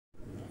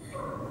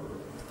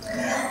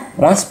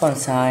Once upon a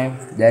time,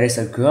 there is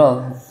a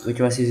girl which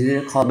was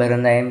usually called by the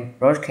name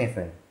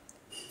Rotkäppchen.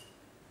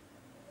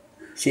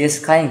 She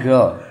is a kind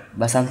girl,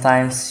 but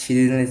sometimes she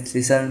didn't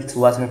listen to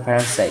what her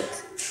parents said.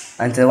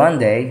 Until one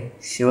day,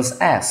 she was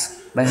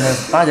asked by her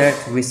father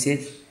to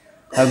visit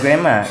her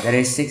grandma that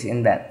is sick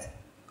in bed.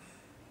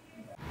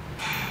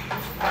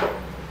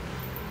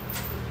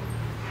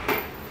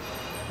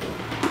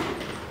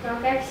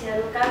 Rotkäppchen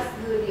kas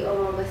du die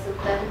Oma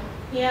besuchen?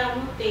 Ja,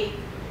 mutig.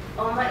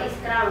 Oma is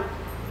krank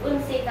und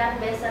sie kann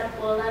besser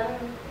pulang,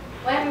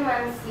 wenn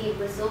man sie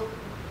besucht.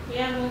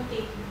 Ja,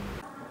 mutig.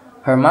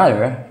 Her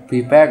mother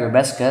prepared a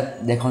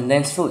basket that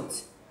contains food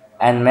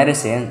and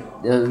medicine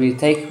that will be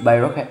taken by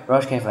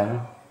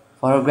Rotkäppchen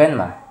for her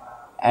grandma,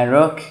 and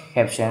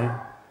Rotkäppchen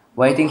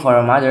waiting for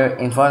her mother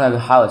in front of the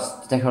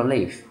house to take her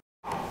leave.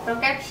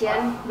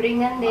 Rotkäppchen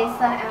brengen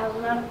deze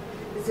Elmer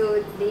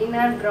zu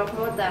deiner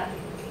Großmutter.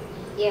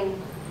 In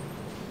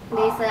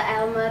deze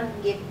Elmer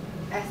gibt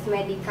es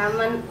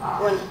Medikament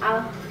und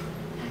auch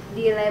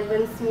die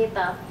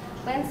Lebensmittel.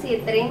 Wenn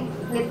sie trinkt,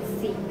 wird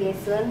sie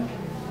gesund.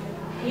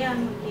 Ja,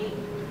 mutig.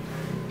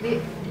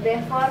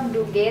 Bevor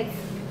du gehst,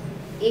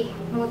 ich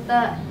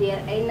mutte dir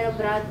eine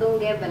Beratung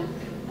geben.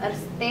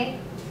 Erste,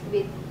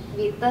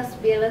 bitte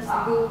spielst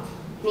du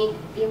nicht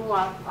im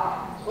Wald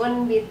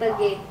und bitte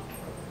geh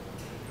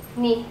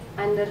nicht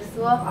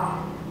anderswo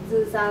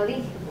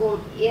zusätzlich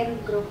ihr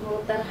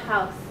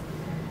Großmutterhaus.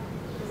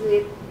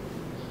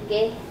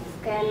 Geh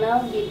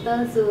schnell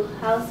bitte zu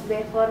Haus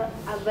bevor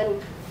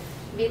Abend.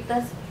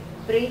 Bitte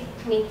sprich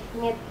nicht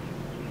mit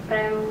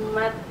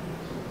Fremden.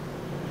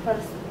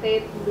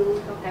 Versteht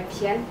du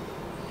Rotkäppchen?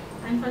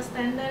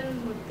 Einverstanden,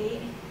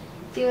 mutig.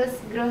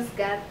 Tschüss, grüß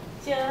Gott.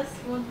 Tschüss,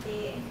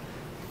 mutig.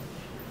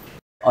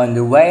 On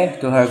the way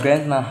to her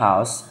grandma's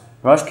house,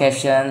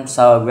 Rotkäppchen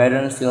saw a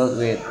garden filled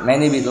with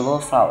many beautiful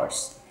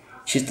flowers.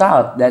 She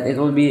thought that it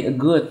would be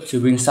good to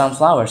bring some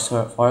flowers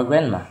for her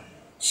grandma.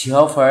 She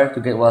hoped for her to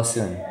get well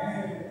soon.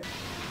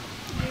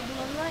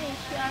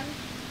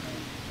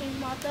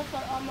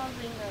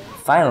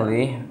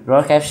 Finally,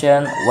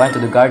 Rotkäppchen went to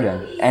the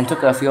garden and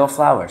took a few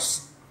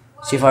flowers.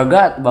 She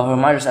forgot about her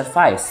mother's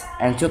advice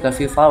and took a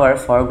few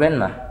flowers for her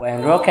grandma.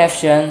 When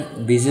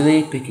Rotkäppchen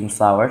busily picking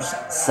flowers,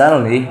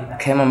 suddenly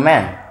came a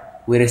man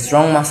with a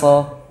strong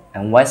muscle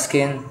and white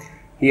skin.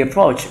 He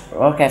approached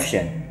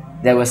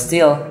Rotkäppchen that was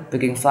still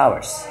picking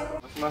flowers.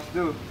 Wat mag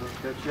du,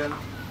 Rotkäppchen?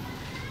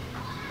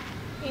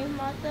 Ich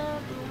möchte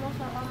Blumen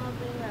für Oma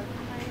bringen.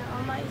 Meine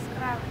Oma ist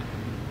krank.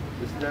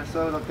 Ist das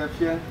so,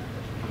 Rotkäppchen?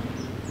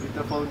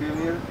 Bitte folge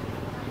mir.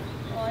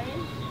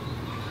 Und?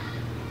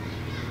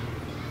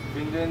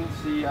 Finden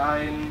Sie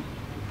ein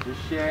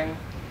Geschenk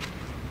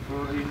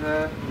für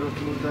Ihre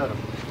Großmutter.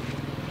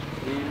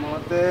 Die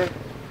Motte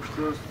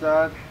zur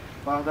Stadt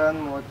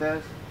fahren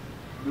möchtest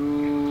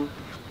du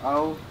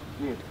auch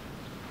mit.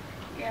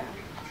 Ja.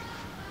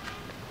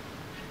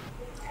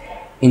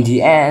 In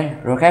the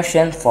end,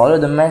 Rotkäppchen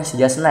followed the man she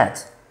just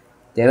met.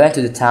 They went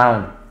to the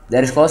town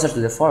that is closer to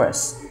the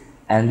forest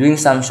and doing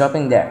some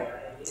shopping there.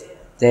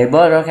 They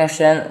bought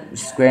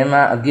Rotkäppchen's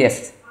grandma a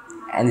gift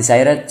and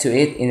decided to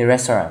eat in the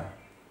restaurant.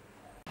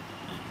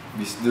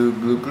 Bist du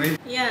glücklich?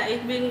 Ja,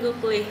 ich bin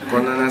glücklich.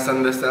 Konntest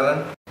Essen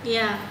bestellen?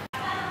 Ja.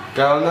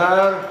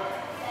 Kellner,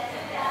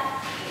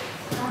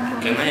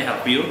 Can I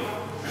help you?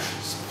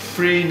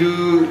 free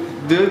du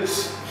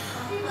Dutch?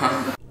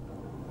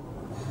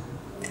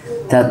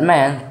 That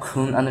man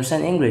couldn't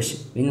understand English.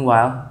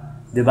 Meanwhile,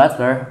 the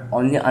butler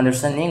only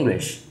understood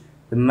English.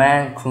 The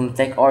man couldn't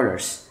take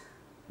orders.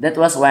 That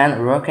was when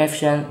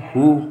Rotkäppchen,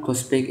 who could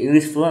speak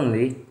English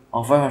fluently,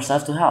 offered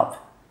herself to help.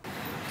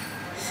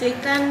 Sie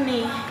kann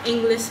nicht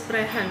Englisch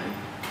sprechen.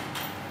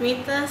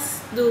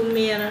 Möchtest du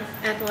mir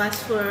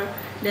etwas für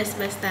das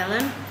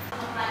bestellen?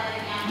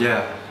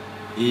 Ja,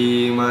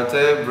 ich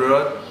möchte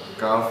Brot,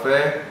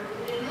 Kaffee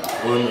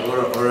und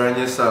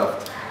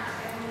Orangensaft.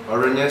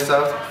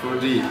 Orangensaft für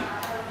dich.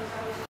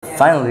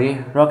 Finally,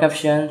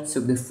 Rotkäppchen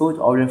took the food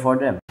order for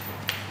them.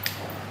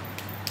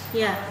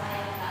 Ja.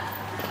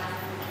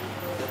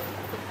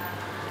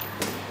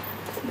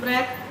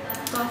 Bread,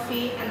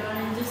 coffee, and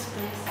orange juice,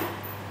 please.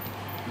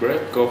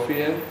 Bread,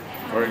 coffee, and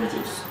orange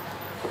juice.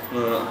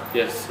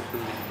 Yes.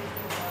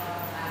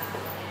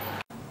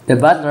 The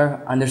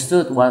butler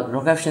understood what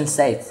Rotkäppchen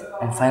said,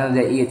 and finally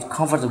they ate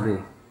comfortably.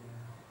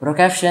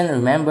 Rotkäppchen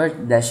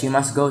remembered that she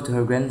must go to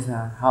her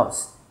grandma's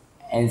house,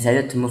 and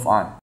decided to move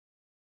on.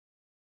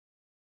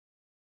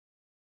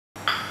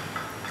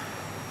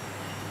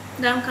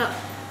 Danke,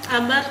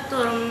 aber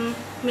tut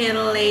mir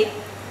leid.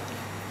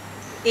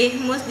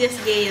 Ich muss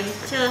jetzt gehen.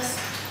 Tschüss.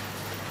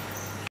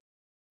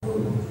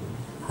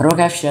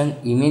 Rotkäppchen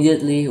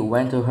immediately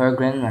went to her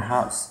grandma's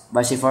house,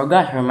 but she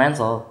forgot her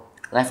mantle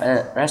left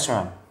at the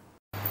restaurant.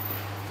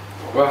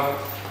 Wah,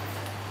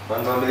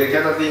 mantel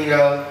miliknya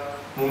tertinggal.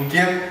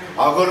 Mungkin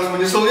aku harus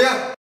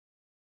menyusulnya.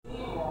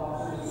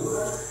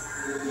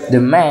 The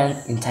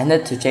man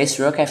intended to chase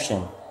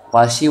Rotkäppchen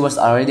while she was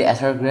already at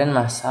her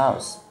grandma's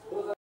house.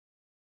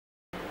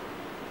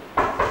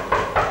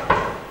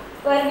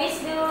 Where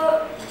bist du?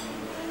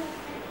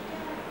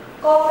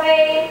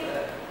 Kore.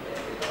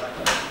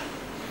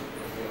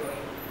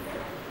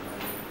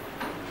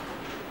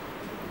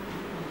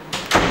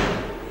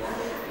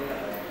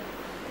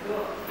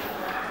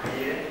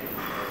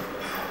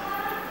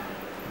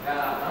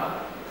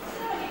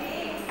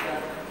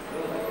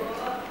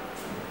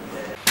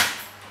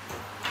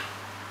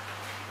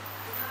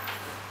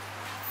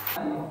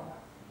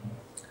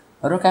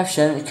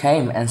 Rotkäppchen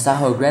came and saw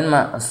her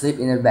grandma asleep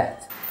in her bed.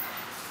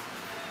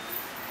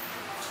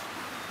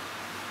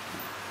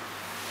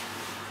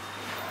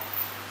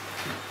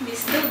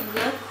 Bist du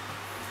gut?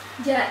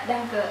 Ja,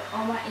 danke.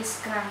 Oma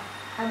ist krank.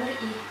 Aber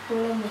ich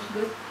fühle mich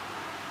gut.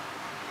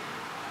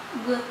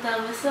 Gut,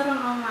 besar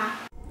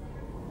Oma.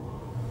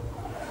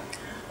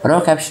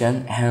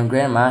 Rotkäppchen and her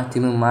grandma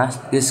Timun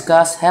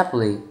discussed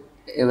happily.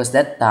 It was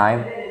that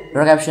time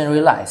Rotkäppchen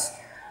realized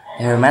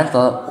that her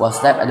mantle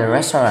was left at the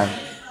restaurant.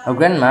 Her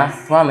grandma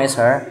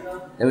promised her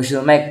that she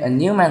would make a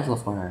new mantle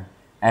for her,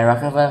 and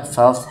Rotkäppchen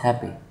felt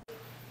happy.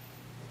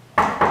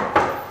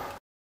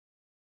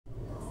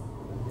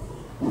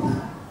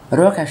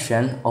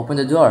 Rotkäppchen opened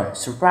the door,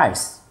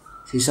 surprised.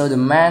 She saw the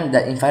man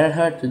that invited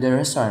her to the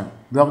restaurant,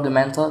 brought the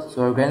mantle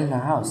to her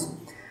grandma's house.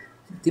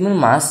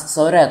 Timun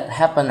saw that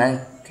happen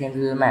and came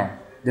to the man.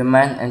 The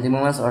man and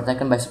Timun were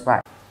taken by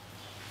surprise.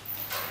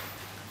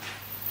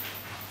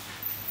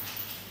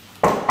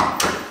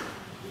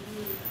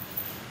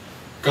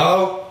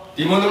 Kau,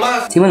 Timun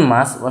Mas. Timun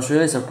was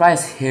really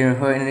surprised hearing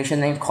her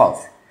Indonesian name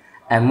called.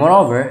 And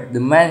moreover, the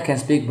man can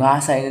speak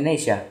bahasa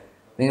Indonesia.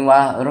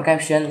 Meanwhile,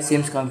 Rotkäppchen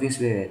seems confused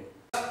with it.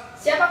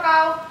 Siapa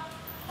kau?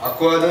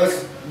 Aku adalah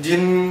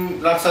jin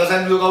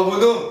raksasa yang dulu kau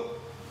bunuh.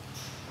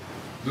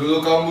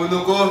 Dulu kau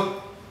membunuhku.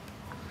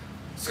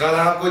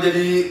 Sekarang aku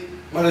jadi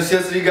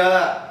manusia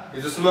serigala.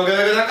 Itu semua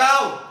gara-gara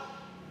kau.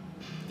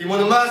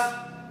 Timun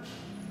Mas.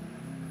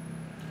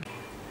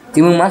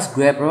 Timun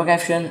grabbed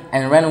Rotkäppchen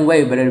and ran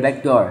away by the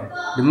back door.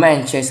 The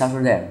man chased after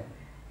them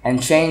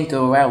and chained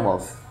to a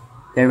werewolf.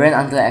 They ran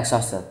until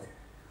exhausted.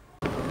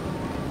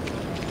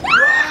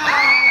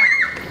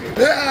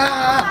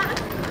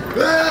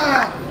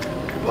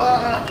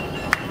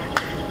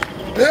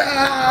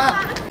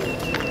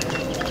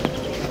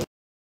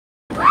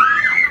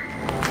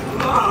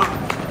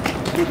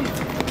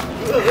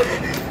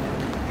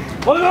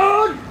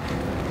 Bangun!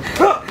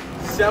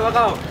 Siapa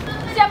kau?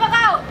 Siapa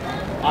kau?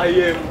 I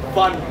am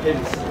Van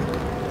Helsing.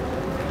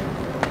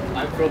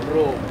 I'm from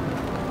Rome.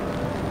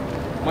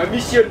 My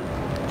mission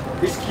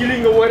is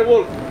killing a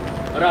werewolf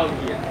around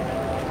here.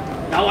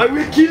 Now I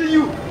will kill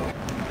you!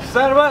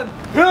 Servant!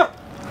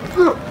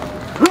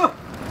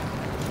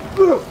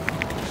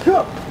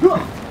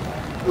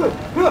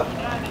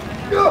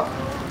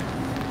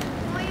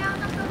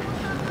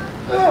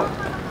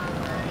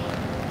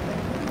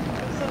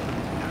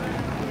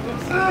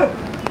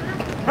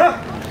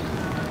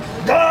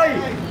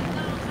 Die!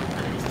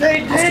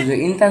 Stay dead! After the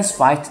intense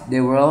fight,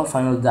 the werewolf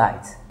finally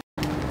died.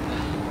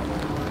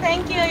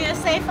 Thank you, you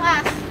saved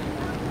us.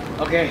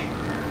 Okay.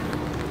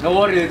 No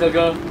worry, little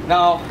girl.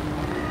 Now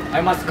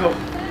I must go.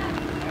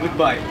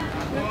 Goodbye.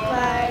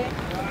 Goodbye.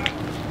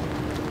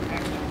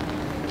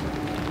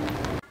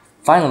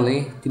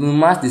 Finally,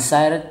 Timun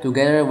decided to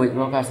gather with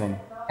Rotkäppchen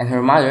and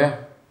her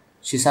mother.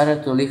 She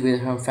started to live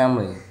with her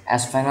family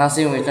as Van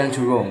Helsing returned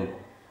to Rome,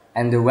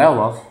 and the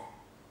werewolf,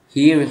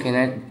 he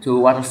reincarnated to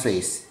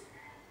Waterface.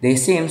 They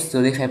seemed to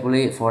live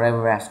happily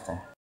forever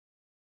after.